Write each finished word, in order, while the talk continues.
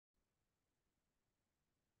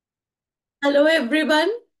Hello everyone,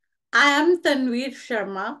 I am Tanveer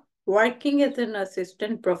Sharma, working as an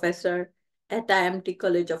assistant professor at IIMT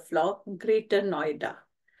College of Law, Greater Noida.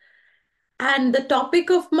 And the topic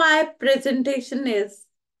of my presentation is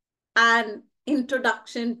an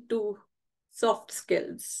introduction to soft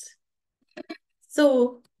skills.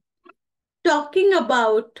 So, talking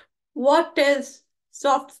about what is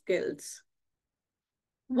soft skills.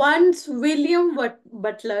 Once William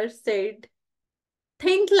Butler said,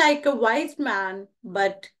 think like a wise man,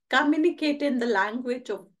 but communicate in the language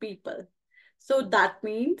of people. So that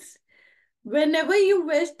means whenever you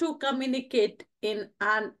wish to communicate in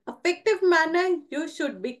an effective manner, you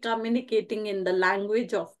should be communicating in the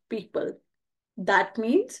language of people. That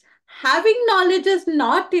means having knowledge is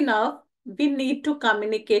not enough. We need to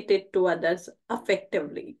communicate it to others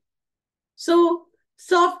effectively. So,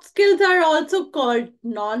 soft skills are also called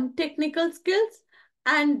non technical skills,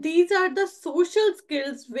 and these are the social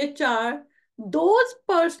skills, which are those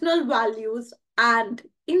personal values and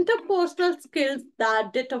interpersonal skills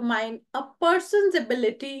that determine a person's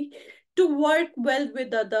ability to work well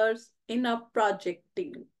with others in a project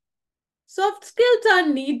team. Soft skills are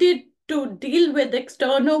needed to deal with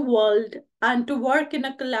external world and to work in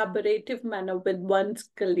a collaborative manner with one's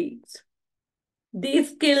colleagues.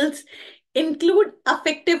 These skills include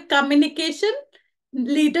effective communication,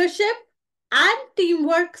 leadership, and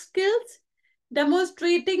teamwork skills,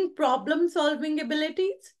 demonstrating problem solving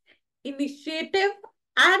abilities, initiative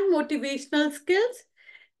and motivational skills,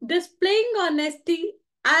 displaying honesty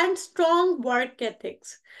and strong work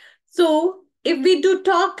ethics. So, if we do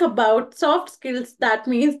talk about soft skills, that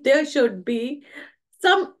means there should be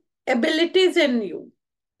some abilities in you.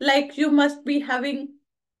 Like you must be having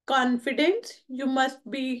confidence, you must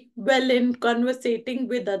be well in conversating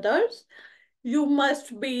with others, you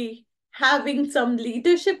must be having some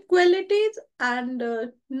leadership qualities and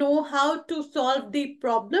know how to solve the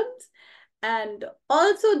problems. And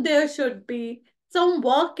also, there should be some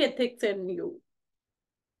work ethics in you.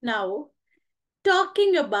 Now,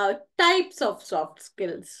 talking about types of soft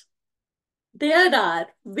skills. There are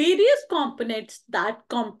various components that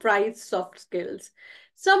comprise soft skills.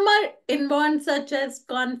 Some are inborn, such as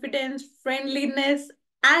confidence, friendliness,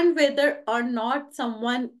 and whether or not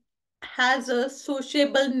someone has a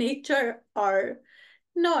sociable nature or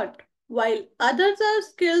not, while others are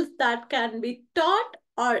skills that can be taught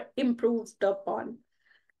or improved upon.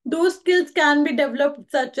 Those skills can be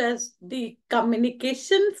developed, such as the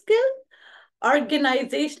communication skill,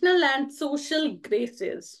 organizational and social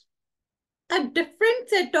graces. A different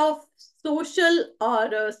set of social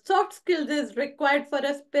or soft skills is required for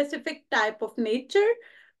a specific type of nature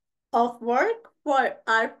of work. For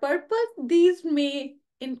our purpose, these may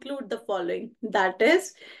include the following, that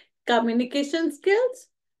is, communication skills,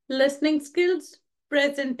 listening skills,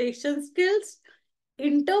 presentation skills,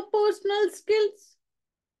 interpersonal skills,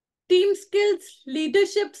 team skills,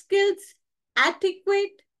 leadership skills,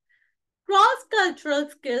 etiquette, cross cultural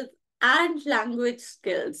skills, and language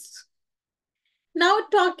skills. Now,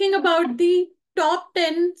 talking about the top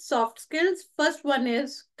 10 soft skills, first one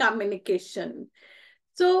is communication.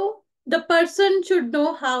 So, the person should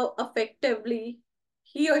know how effectively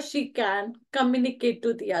he or she can communicate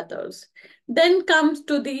to the others. Then comes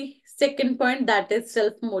to the second point, that is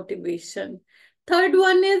self motivation. Third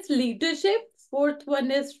one is leadership. Fourth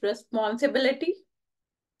one is responsibility.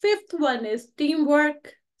 Fifth one is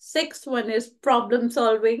teamwork. Sixth one is problem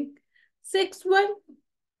solving. Sixth one,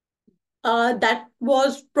 that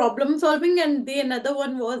was problem solving, and the another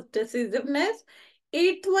one was decisiveness.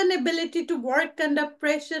 Eighth one, ability to work under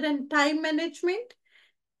pressure and time management.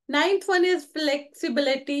 Ninth one is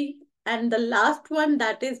flexibility, and the last one,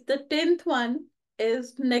 that is the 10th one,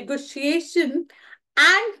 is negotiation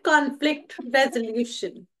and conflict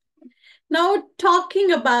resolution. Now,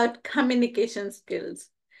 talking about communication skills,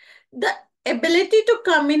 the ability to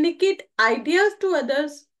communicate ideas to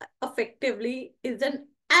others effectively is an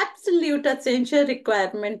absolute essential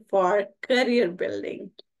requirement for career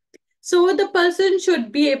building. So the person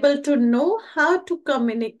should be able to know how to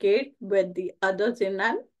communicate with the others in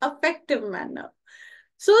an effective manner.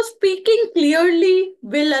 So speaking clearly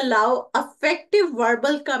will allow effective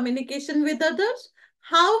verbal communication with others.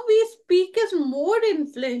 How we speak is more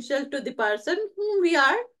influential to the person whom we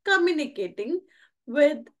are communicating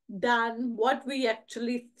with than what we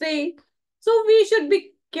actually say. So we should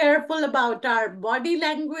be careful about our body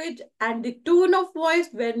language and the tone of voice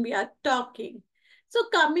when we are talking. So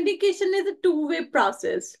communication is a two-way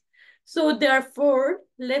process. So therefore,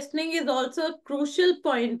 listening is also a crucial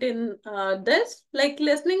point in this. Like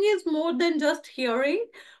listening is more than just hearing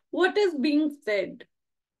what is being said.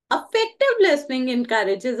 Effective listening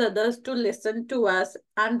encourages others to listen to us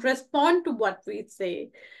and respond to what we say.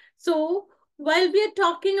 So, while we are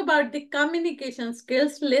talking about the communication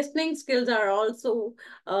skills, listening skills are also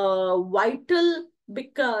vital,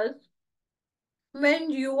 because when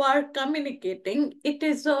you are communicating, it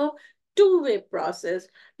is a two-way process.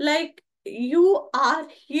 Like, you are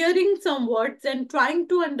hearing some words and trying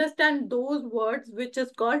to understand those words, which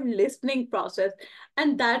is called listening process.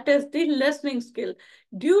 And that is the listening skill,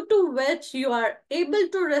 due to which you are able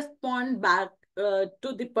to respond back to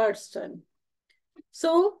the person.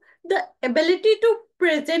 So, the ability to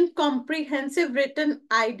present comprehensive written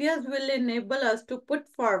ideas will enable us to put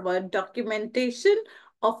forward documentation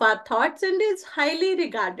of our thoughts and is highly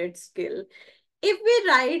regarded skill. If we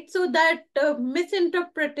write so that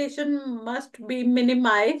misinterpretation must be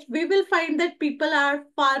minimized, we will find that people are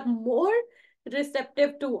far more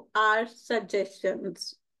receptive to our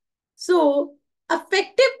suggestions. So,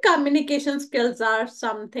 effective communication skills are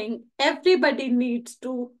something everybody needs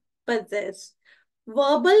to possess.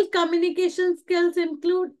 Verbal communication skills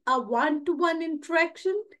include a one to one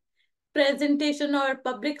interaction, presentation or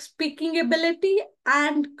public speaking ability,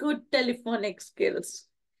 and good telephonic skills.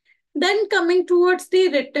 Then, coming towards the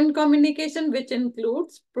written communication, which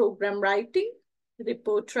includes program writing,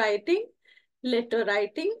 report writing, letter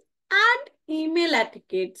writing, and email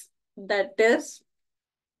etiquettes. That is,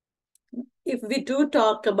 if we do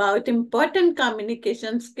talk about important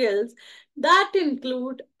communication skills, that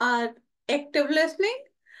include our active listening.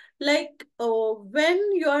 Like,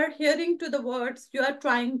 when you are hearing to the words, you are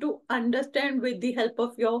trying to understand with the help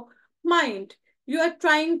of your mind. You are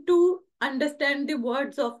trying to understand the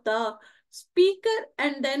words of the speaker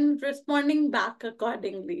and then responding back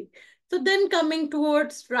accordingly. So then, coming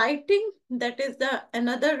towards writing, that is the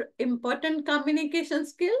another important communication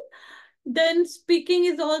skill. Then speaking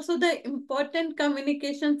is also the important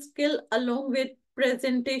communication skill along with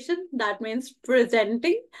presentation, that means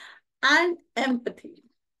presenting, and empathy.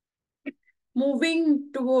 Moving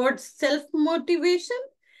towards self motivation.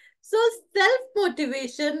 So, self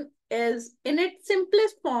motivation is, in its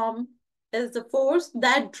simplest form, is the force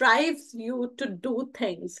that drives you to do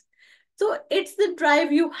things. So, it's the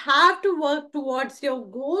drive you have to work towards your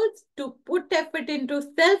goals, to put effort into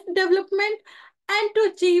self development, and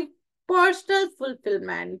to achieve personal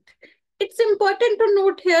fulfillment. It's important to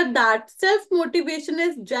note here that self motivation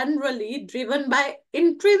is generally driven by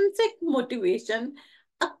intrinsic motivation,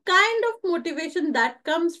 a kind of motivation that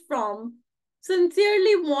comes from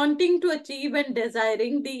sincerely wanting to achieve and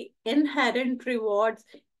desiring the inherent rewards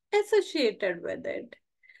associated with it.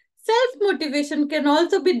 Self motivation can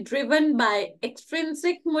also be driven by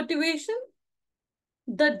extrinsic motivation,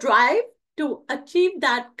 the drive to achieve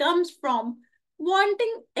that comes from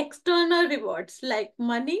wanting external rewards like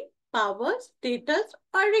money, power, status,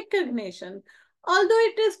 or recognition. Although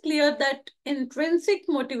it is clear that intrinsic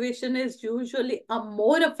motivation is usually a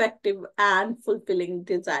more effective and fulfilling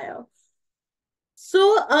desire.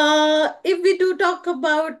 So, if we do talk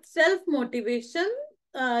about self motivation,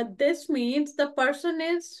 this means the person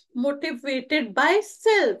is motivated by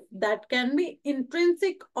self. That can be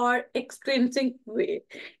intrinsic or extrinsic way.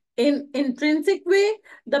 In intrinsic way,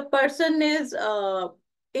 the person is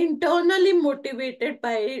internally motivated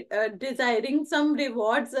by desiring some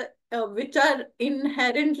rewards which are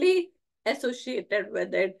inherently associated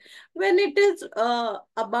with it. When it is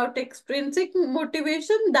about extrinsic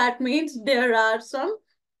motivation, that means there are some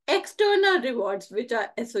external rewards which are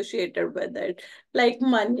associated with it, like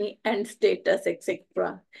money and status,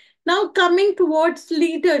 etc. Now, coming towards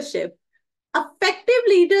leadership, effective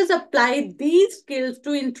leaders apply these skills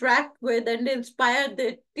to interact with and inspire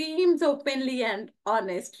their teams openly and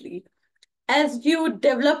honestly. As you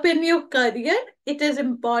develop in your career, it is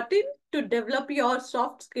important to develop your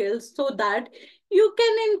soft skills so that you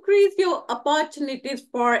can increase your opportunities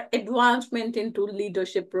for advancement into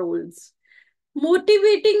leadership roles.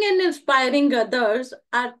 Motivating and inspiring others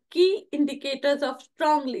are key indicators of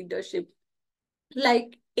strong leadership.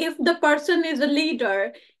 Like, if the person is a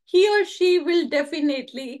leader, he or she will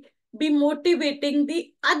definitely be motivating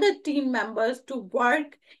the other team members to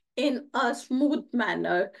work in a smooth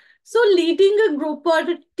manner. So leading a group or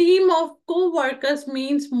a team of co-workers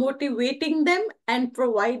means motivating them and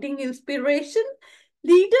providing inspiration.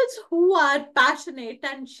 Leaders who are passionate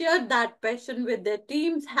and share that passion with their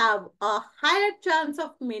teams have a higher chance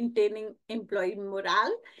of maintaining employee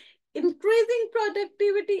morale, increasing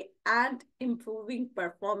productivity, and improving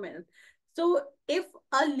performance. So, if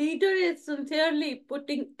a leader is sincerely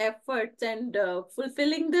putting efforts and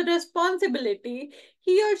fulfilling the responsibility,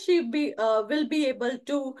 he or she will be able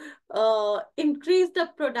to increase the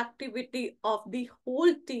productivity of the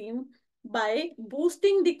whole team by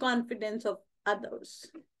boosting the confidence of others.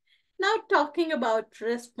 Now, talking about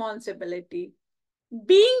responsibility.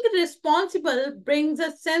 Being responsible brings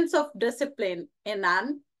a sense of discipline in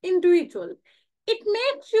an individual. It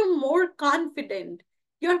makes you more confident.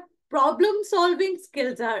 Your problem solving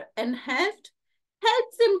skills are enhanced,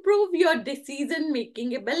 helps improve your decision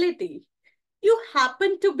making ability. You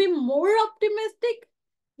happen to be more optimistic,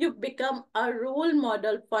 you become a role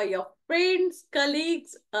model for your friends,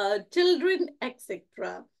 colleagues, children,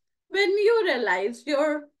 etc. When you realize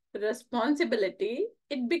your responsibility,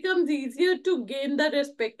 it becomes easier to gain the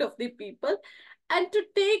respect of the people and to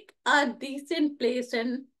take a decent place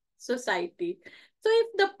in society. So, if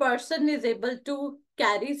the person is able to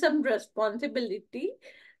carry some responsibility,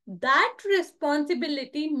 that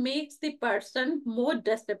responsibility makes the person more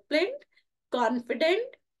disciplined, confident,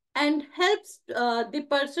 and helps the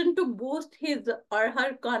person to boost his or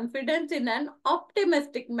her confidence in an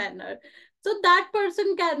optimistic manner. So that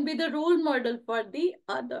person can be the role model for the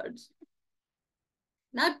others.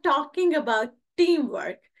 Now, talking about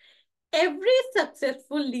teamwork, every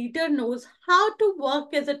successful leader knows how to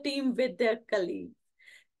work as a team with their colleagues.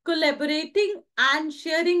 Collaborating and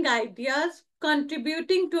sharing ideas,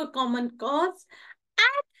 contributing to a common cause,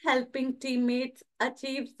 and helping teammates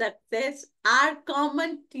achieve success are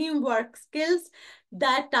common teamwork skills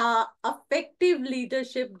that effective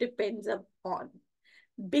leadership depends upon.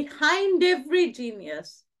 Behind every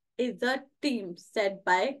genius is a team, said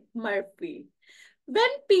by Murphy. When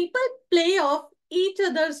people play off each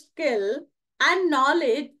other's skill and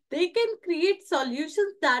knowledge, they can create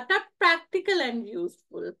solutions that are practical and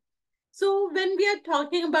useful. So when we are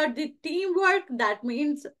talking about the teamwork, that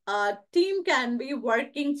means a team can be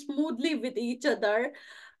working smoothly with each other.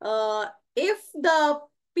 If the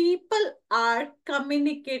people are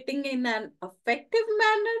communicating in an effective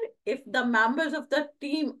manner, if the members of the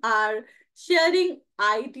team are sharing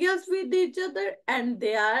ideas with each other and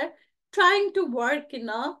they are trying to work in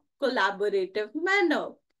a collaborative manner.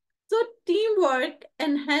 So teamwork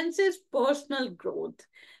enhances personal growth.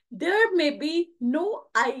 There may be no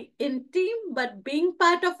I in team, but being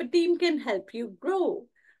part of a team can help you grow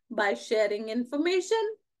by sharing information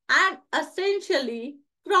and essentially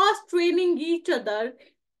cross training each other.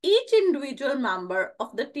 Each individual member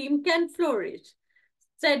of the team can flourish,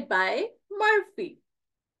 said by Murphy.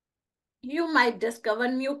 You might discover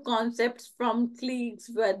new concepts from colleagues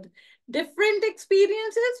with different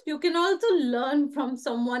experiences. You can also learn from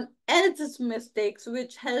someone else's mistakes,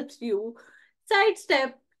 which helps you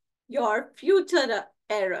sidestep your future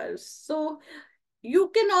errors. So,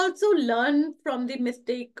 you can also learn from the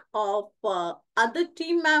mistake of other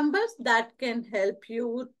team members that can help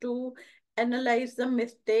you to analyze the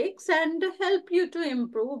mistakes and help you to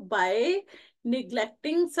improve by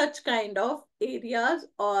neglecting such kind of areas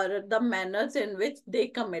or the manners in which they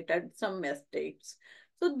committed some mistakes.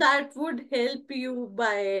 So that would help you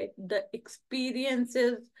by the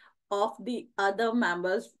experiences of the other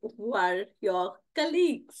members who are your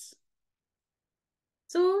colleagues.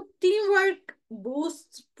 So teamwork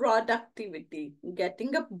boosts productivity.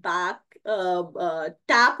 Getting a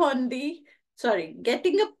tap on the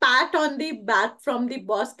getting a pat on the back from the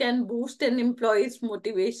boss can boost an employee's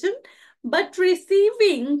motivation, but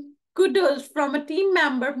receiving kudos from a team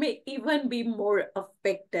member may even be more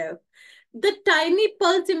effective. The Tiny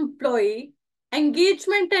Pulse employee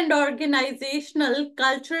engagement and organizational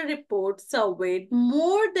culture report surveyed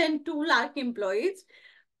more than 2 lakh employees.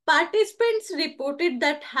 Participants reported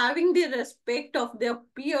that having the respect of their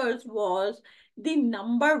peers was the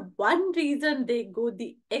number one reason they go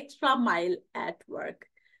the extra mile at work.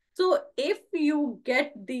 So, if you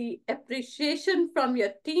get the appreciation from your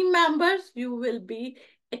team members, you will be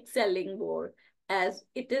excelling more. As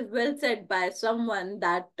it is well said by someone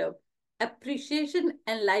that appreciation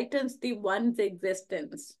enlightens the one's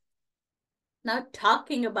existence. Now,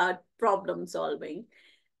 talking about problem solving.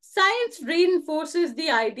 Science reinforces the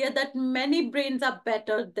idea that many brains are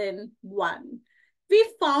better than one. We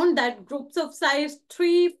found that groups of size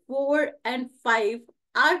 3, 4, and 5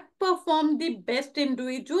 outperform the best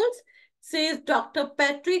individuals, says Dr.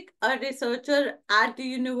 Patrick, a researcher at the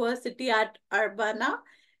University at Urbana.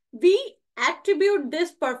 We attribute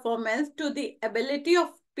this performance to the ability of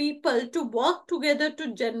people to work together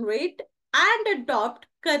to generate and adopt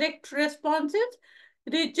correct responses,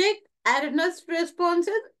 reject erroneous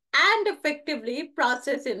responses, and effectively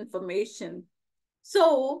process information.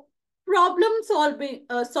 So, Problem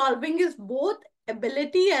solving is both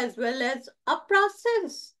ability as well as a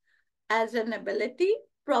process. As an ability,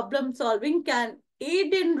 problem solving can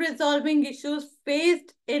aid in resolving issues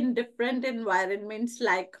faced in different environments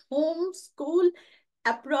like home, school,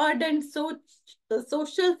 abroad, and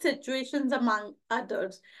social situations, among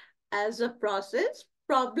others. As a process,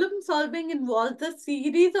 problem solving involves a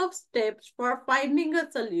series of steps for finding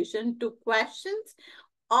a solution to questions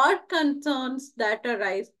or concerns that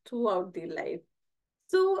arise throughout the life.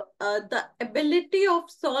 So, the ability of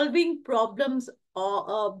solving problems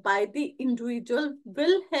by the individual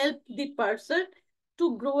will help the person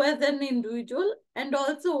to grow as an individual, and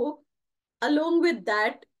also along with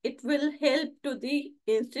that, it will help to the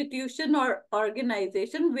institution or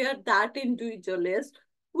organization where that individual is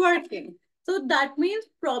working. So that means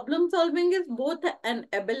problem solving is both an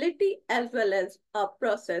ability as well as a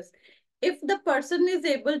process. If the person is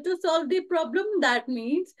able to solve the problem, that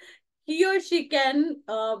means he or she can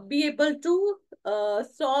be able to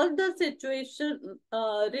solve the situation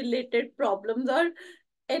related problems or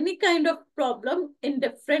any kind of problem in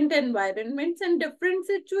different environments and different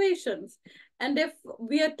situations. And if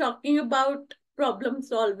we are talking about problem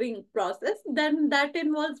solving process, then that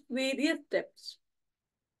involves various steps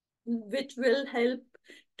which will help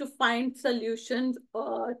to find solutions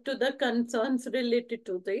to the concerns related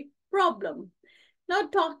to the problem. Now,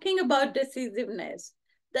 talking about decisiveness,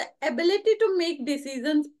 the ability to make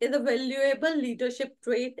decisions is a valuable leadership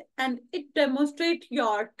trait, and it demonstrates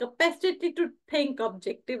your capacity to think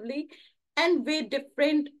objectively and weigh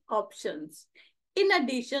different options. In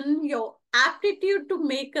addition, your aptitude to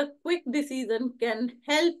make a quick decision can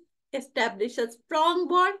help establish a strong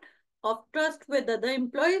bond of trust with other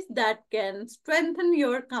employees that can strengthen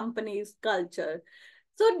your company's culture.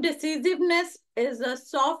 So, decisiveness is a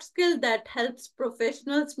soft skill that helps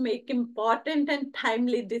professionals make important and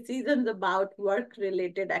timely decisions about work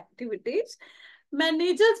related activities.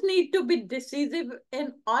 Managers need to be decisive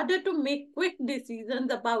in order to make quick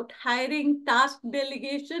decisions about hiring, task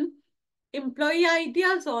delegation, employee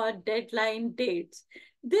ideas, or deadline dates.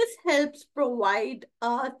 This helps provide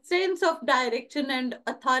a sense of direction and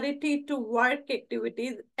authority to work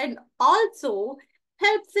activities, and also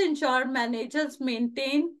helps ensure managers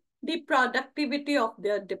maintain the productivity of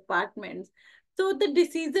their departments. So the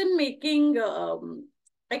decision making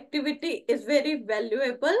activity is very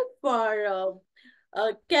valuable for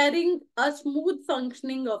carrying a smooth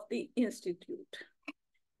functioning of the institute.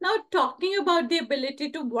 Now, talking about the ability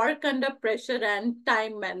to work under pressure and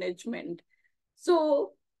time management.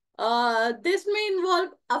 So, this may involve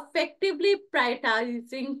effectively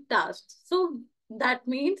prioritizing tasks. So, that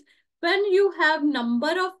means when you have number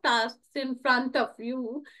of tasks in front of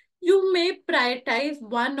you, you may prioritize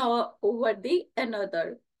one or over the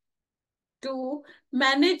another to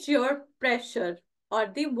manage your pressure or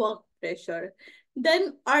the work pressure.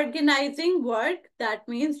 Then organizing work, that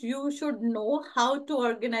means you should know how to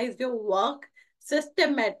organize your work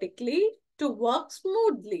systematically to work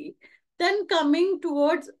smoothly. Then coming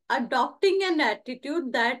towards adopting an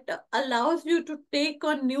attitude that allows you to take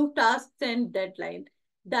on new tasks and deadline.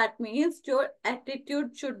 That means your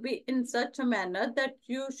attitude should be in such a manner that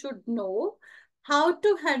you should know how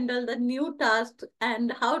to handle the new tasks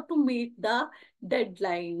and how to meet the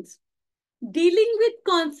deadlines. Dealing with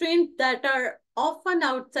constraints that are often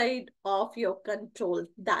outside of your control.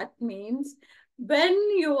 That means when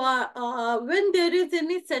there is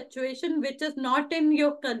any situation which is not in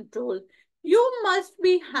your control, you must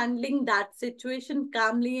be handling that situation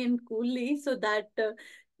calmly and coolly so that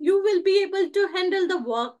you will be able to handle the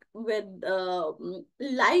work with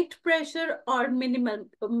light pressure or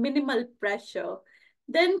minimal pressure.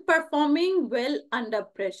 Then performing well under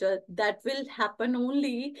pressure, that will happen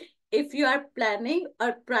only if you are planning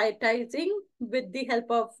or prioritizing with the help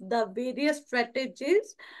of the various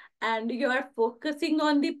strategies and you are focusing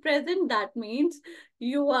on the present. That means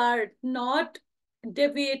you are not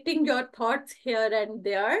deviating your thoughts here and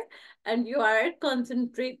there, and you are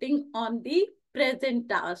concentrating on the present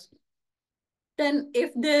task. Then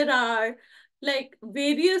if there are like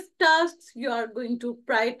various tasks, you are going to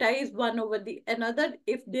prioritize one over the another.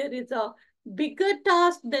 If there is a bigger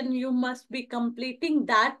task, then you must be completing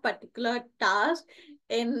that particular task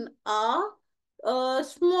in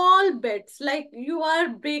small bits, like you are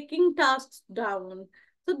breaking tasks down.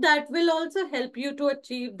 So that will also help you to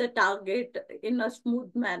achieve the target in a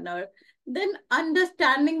smooth manner. Then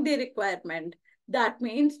understanding the requirement, that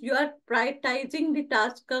means you are prioritizing the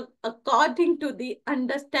task according to the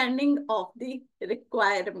understanding of the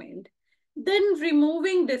requirement. Then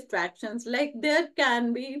removing distractions, like there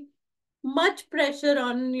can be much pressure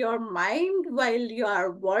on your mind while you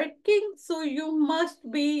are working. So you must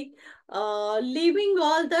be leaving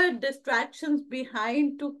all the distractions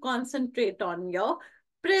behind to concentrate on your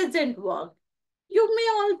present work. You may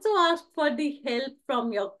also ask for the help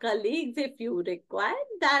from your colleagues if you require.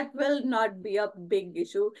 That will not be a big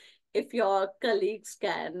issue. If your colleagues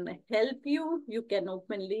can help you, you can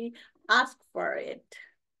openly ask for it.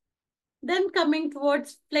 Then coming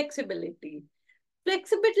towards flexibility.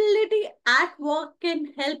 Flexibility at work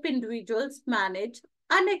can help individuals manage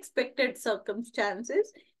unexpected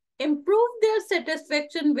circumstances, improve their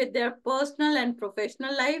satisfaction with their personal and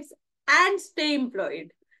professional lives, and stay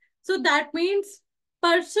employed. So that means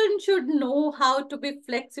person should know how to be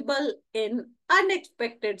flexible in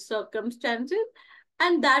unexpected circumstances,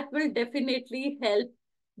 and that will definitely help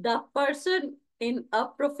the person in a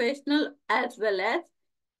professional as well as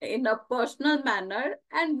in a personal manner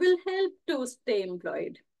and will help to stay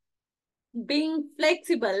employed. Being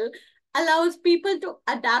flexible allows people to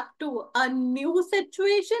adapt to a new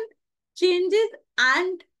situation, changes,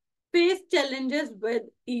 and face challenges with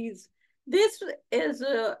ease. This is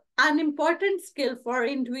an important skill for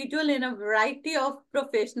individual in a variety of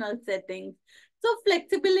professional settings. So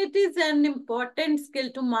flexibility is an important skill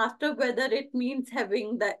to master, whether it means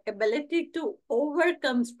having the ability to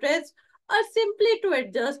overcome stress or simply to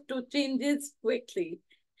adjust to changes quickly.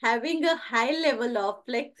 Having a high level of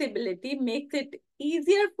flexibility makes it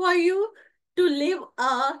easier for you to live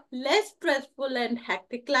a less stressful and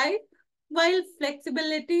hectic life. While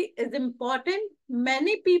flexibility is important,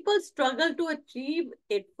 many people struggle to achieve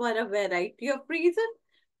it for a variety of reasons.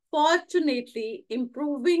 Fortunately,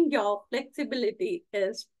 improving your flexibility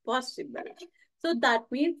is possible. So that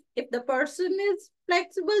means if the person is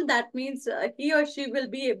flexible, that means he or she will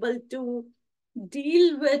be able to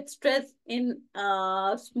deal with stress in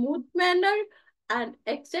a smooth manner and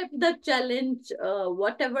accept the challenge,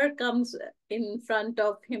 whatever comes in front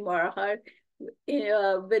of him or her,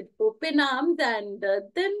 with open arms. And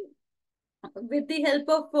then with the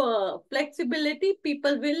help of flexibility,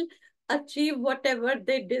 people will achieve whatever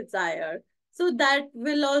they desire. So that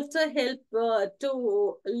will also help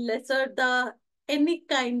to lesser the any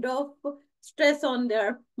kind of stress on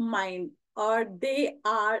their mind, or they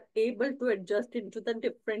are able to adjust into the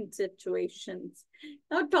different situations.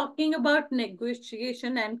 Now talking about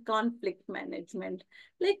negotiation and conflict management.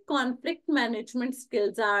 Like conflict management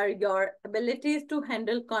skills are your abilities to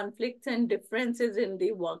handle conflicts and differences in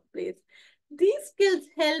the workplace. These skills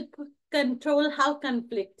help control how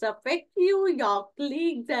conflicts affect you, your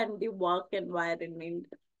colleagues, and the work environment.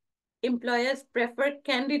 Employers prefer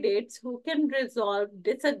candidates who can resolve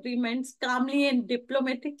disagreements calmly and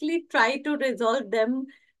diplomatically, try to resolve them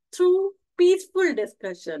through peaceful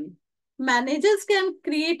discussion. Managers can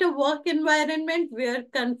create a work environment where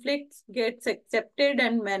conflicts gets accepted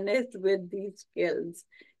and managed with these skills.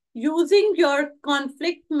 Using your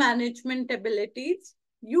conflict management abilities,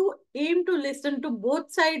 you aim to listen to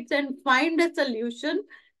both sides and find a solution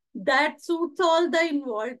that suits all the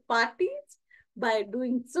involved parties. By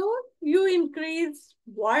doing so, you increase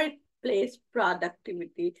workplace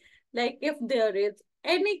productivity. Like if there is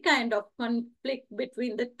any kind of conflict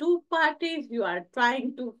between the two parties, you are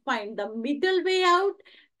trying to find the middle way out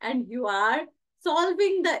and you are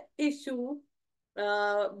solving the issue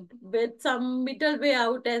uh, with some middle way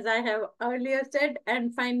out, as I have earlier said,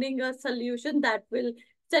 and finding a solution that will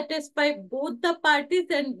satisfy both the parties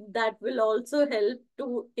and that will also help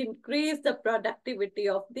to increase the productivity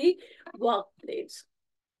of the workplace.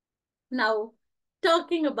 Now,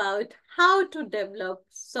 talking about how to develop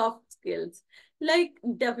soft skills. Like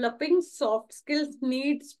developing soft skills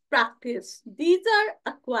needs practice. These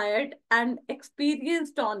are acquired and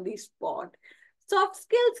experienced on the spot. Soft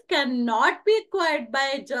skills cannot be acquired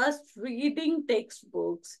by just reading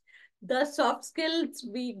textbooks. The soft skills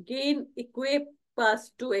we gain equip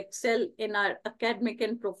us to excel in our academic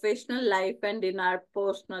and professional life and in our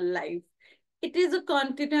personal life. It is a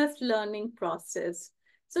continuous learning process.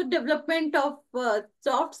 So development of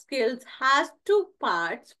soft skills has two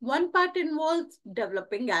parts. One part involves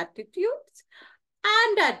developing attitudes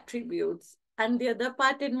and attributes, and the other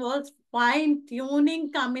part involves fine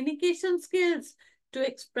tuning communication skills to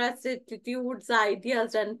express attitudes,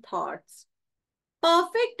 ideas, and thoughts.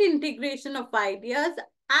 Perfect integration of ideas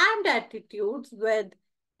and attitudes with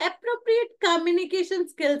appropriate communication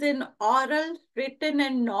skills in oral, written,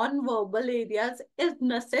 and non-verbal areas is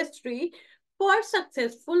necessary for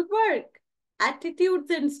successful work.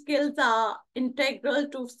 Attitudes and skills are integral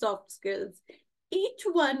to soft skills. each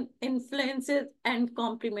one influences and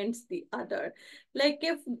complements the other. Like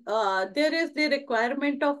if there is the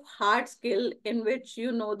requirement of hard skill in which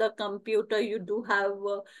you know the computer, you do have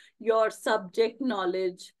your subject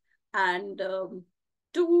knowledge, and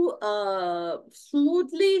to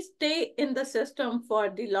smoothly stay in the system for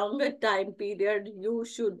the longer time period, you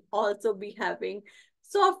should also be having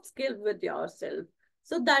soft skill with yourself.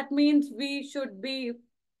 So that means we should be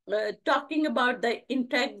talking about the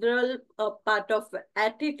integral part of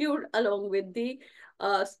attitude along with the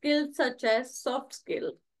skills such as soft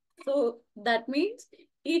skill. So that means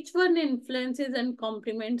each one influences and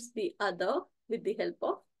complements the other with the help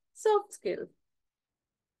of soft skill.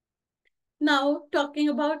 Now, talking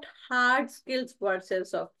about hard skills versus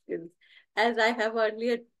soft skills. As I have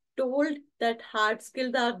earlier told, that hard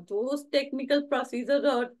skills are those technical procedures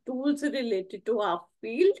or tools related to our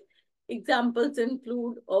field. Examples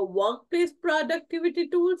include workplace productivity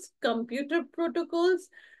tools, computer protocols.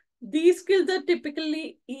 These skills are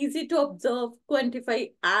typically easy to observe,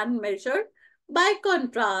 quantify, and measure. By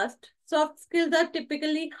contrast, soft skills are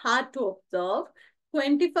typically hard to observe,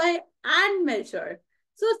 quantify, and measure.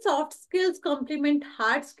 So soft skills complement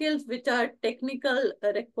hard skills, which are technical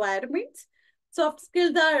requirements. Soft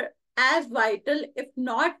skills are as vital, if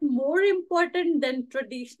not more important than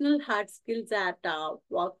traditional hard skills at our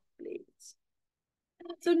workplace.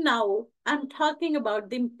 So now I'm talking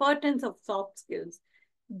about the importance of soft skills.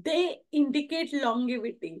 They indicate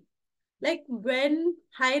longevity. Like when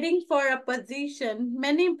hiring for a position,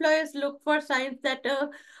 many employers look for signs that a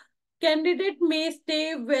candidate may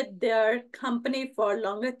stay with their company for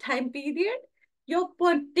longer time period. Your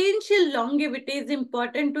potential longevity is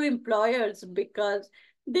important to employers because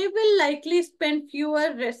they will likely spend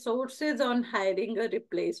fewer resources on hiring a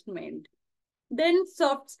replacement. Then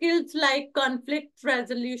soft skills like conflict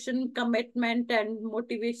resolution, commitment, and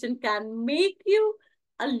motivation can make you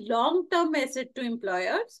a long-term asset to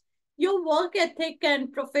employers. Your work ethic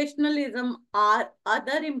and professionalism are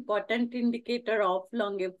other important indicator of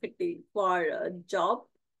longevity for a job,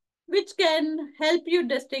 which can help you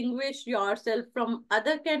distinguish yourself from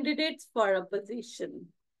other candidates for a position.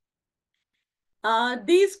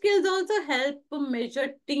 These skills also help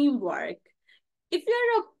measure teamwork. If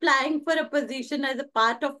you're applying for a position as a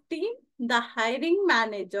part of team, the hiring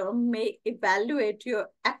manager may evaluate your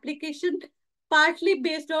application partly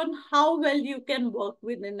based on how well you can work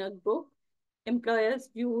within a group. Employers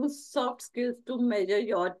use soft skills to measure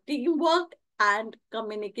your teamwork and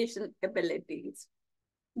communication abilities.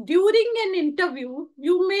 During an interview,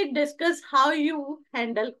 you may discuss how you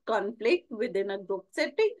handle conflict within a group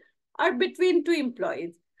setting or between two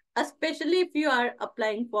employees, especially if you are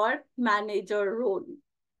applying for manager role.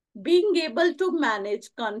 Being able to manage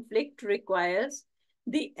conflict requires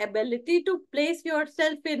the ability to place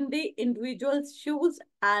yourself in the individual's shoes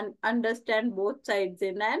and understand both sides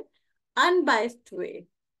in an unbiased way.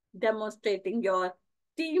 Demonstrating your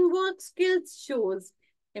teamwork skills shows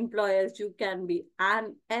employers you can be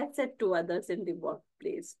an asset to others in the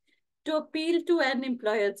workplace. To appeal to an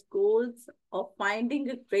employer's goals of finding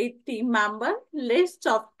a great team member, list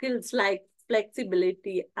of skills like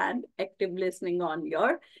flexibility and active listening on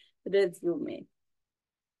your resume.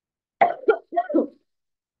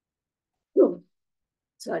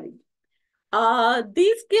 Sorry.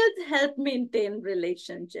 These skills help maintain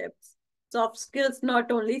relationships. Soft skills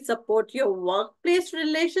not only support your workplace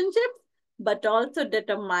relationships, but also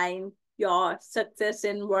determine your success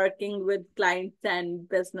in working with clients and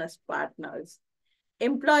business partners.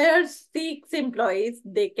 Employers seeks employees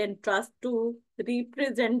they can trust to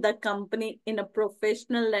represent the company in a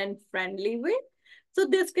professional and friendly way. So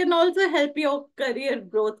this can also help your career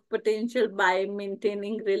growth potential by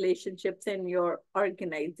maintaining relationships in your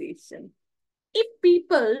organization. If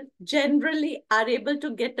people generally are able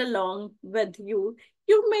to get along with you,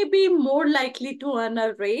 you may be more likely to earn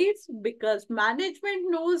a raise because management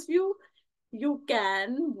knows you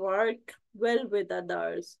can work well with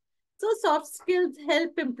others. So, soft skills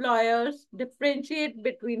help employers differentiate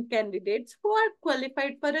between candidates who are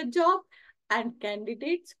qualified for a job and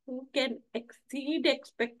candidates who can exceed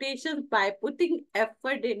expectations by putting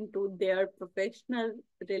effort into their professional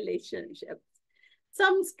relationships.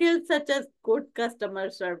 Some skills, such as good customer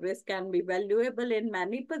service, can be valuable in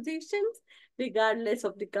many positions, regardless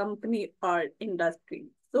of the company or industry.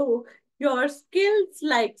 So, your skills,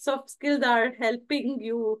 like soft skills, are helping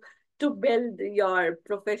you to build your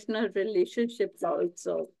professional relationships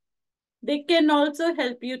also. They can also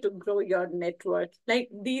help you to grow your network. Like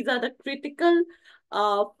these are the critical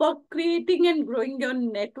for creating and growing your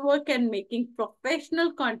network and making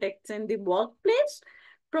professional contacts in the workplace.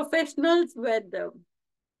 Professionals with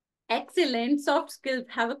Excellent soft skills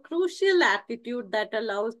have a crucial attitude that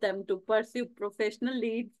allows them to pursue professional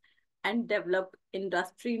leads and develop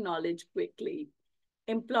industry knowledge quickly.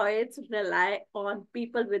 Employers rely on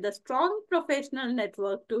people with a strong professional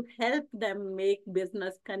network to help them make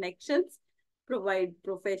business connections, provide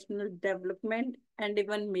professional development, and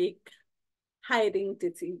even make hiring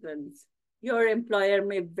decisions. Your employer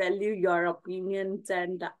may value your opinions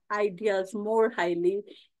and ideas more highly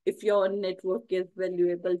if your network is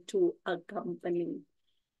valuable to a company.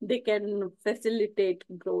 They can facilitate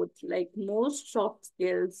growth. Like most soft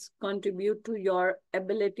skills contribute to your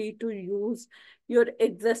ability to use your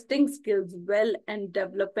existing skills well and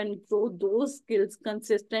develop and grow those skills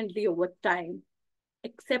consistently over time.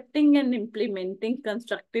 Accepting and implementing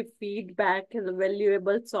constructive feedback is a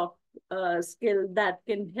valuable soft skill that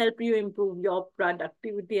can help you improve your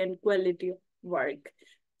productivity and quality of work.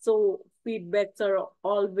 So, feedbacks are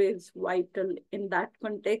always vital in that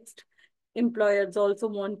context. Employers also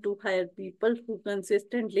want to hire people who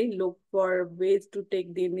consistently look for ways to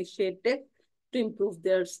take the initiative to improve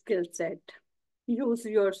their skill set. Use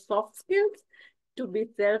your soft skills to be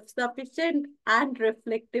self sufficient and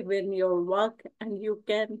reflective in your work, and you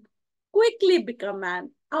can quickly become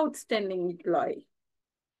an outstanding employee.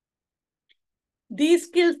 These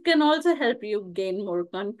skills can also help you gain more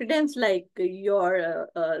confidence, like your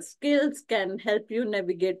skills can help you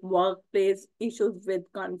navigate workplace issues with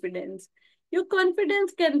confidence. Your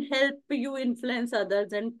confidence can help you influence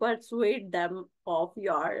others and persuade them of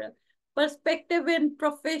your perspective in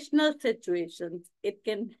professional situations. It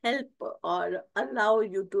can help or allow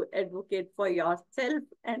you to advocate for yourself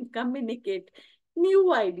and communicate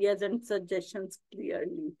new ideas and suggestions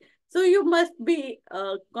clearly. So you must be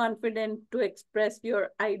confident to express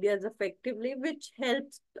your ideas effectively, which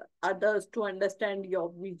helps others to understand your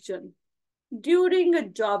vision. During a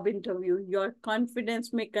job interview, your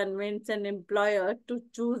confidence may convince an employer to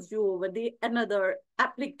choose you over the another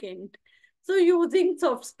applicant. So using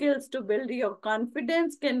soft skills to build your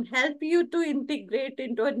confidence can help you to integrate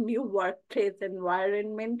into a new workplace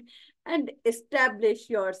environment and establish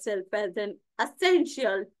yourself as an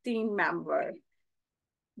essential team member.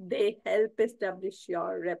 They help establish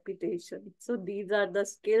your reputation. So these are the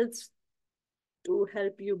skills to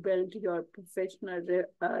help you build your professional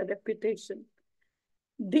reputation.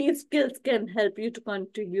 These skills can help you to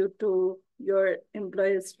contribute to your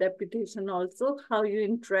employer's reputation also. How you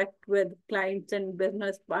interact with clients and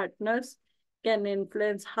business partners can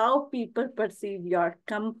influence how people perceive your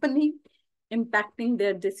company, impacting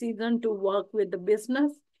their decision to work with the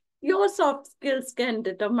business. Your soft skills can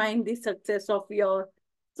determine the success of your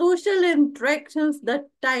social interactions, the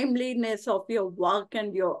timeliness of your work,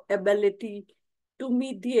 and your ability to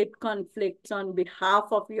mediate conflicts on behalf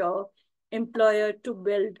of your employer to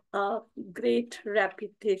build a great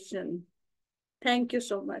reputation. Thank you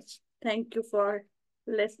so much. Thank you for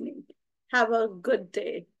listening. Have a good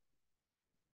day.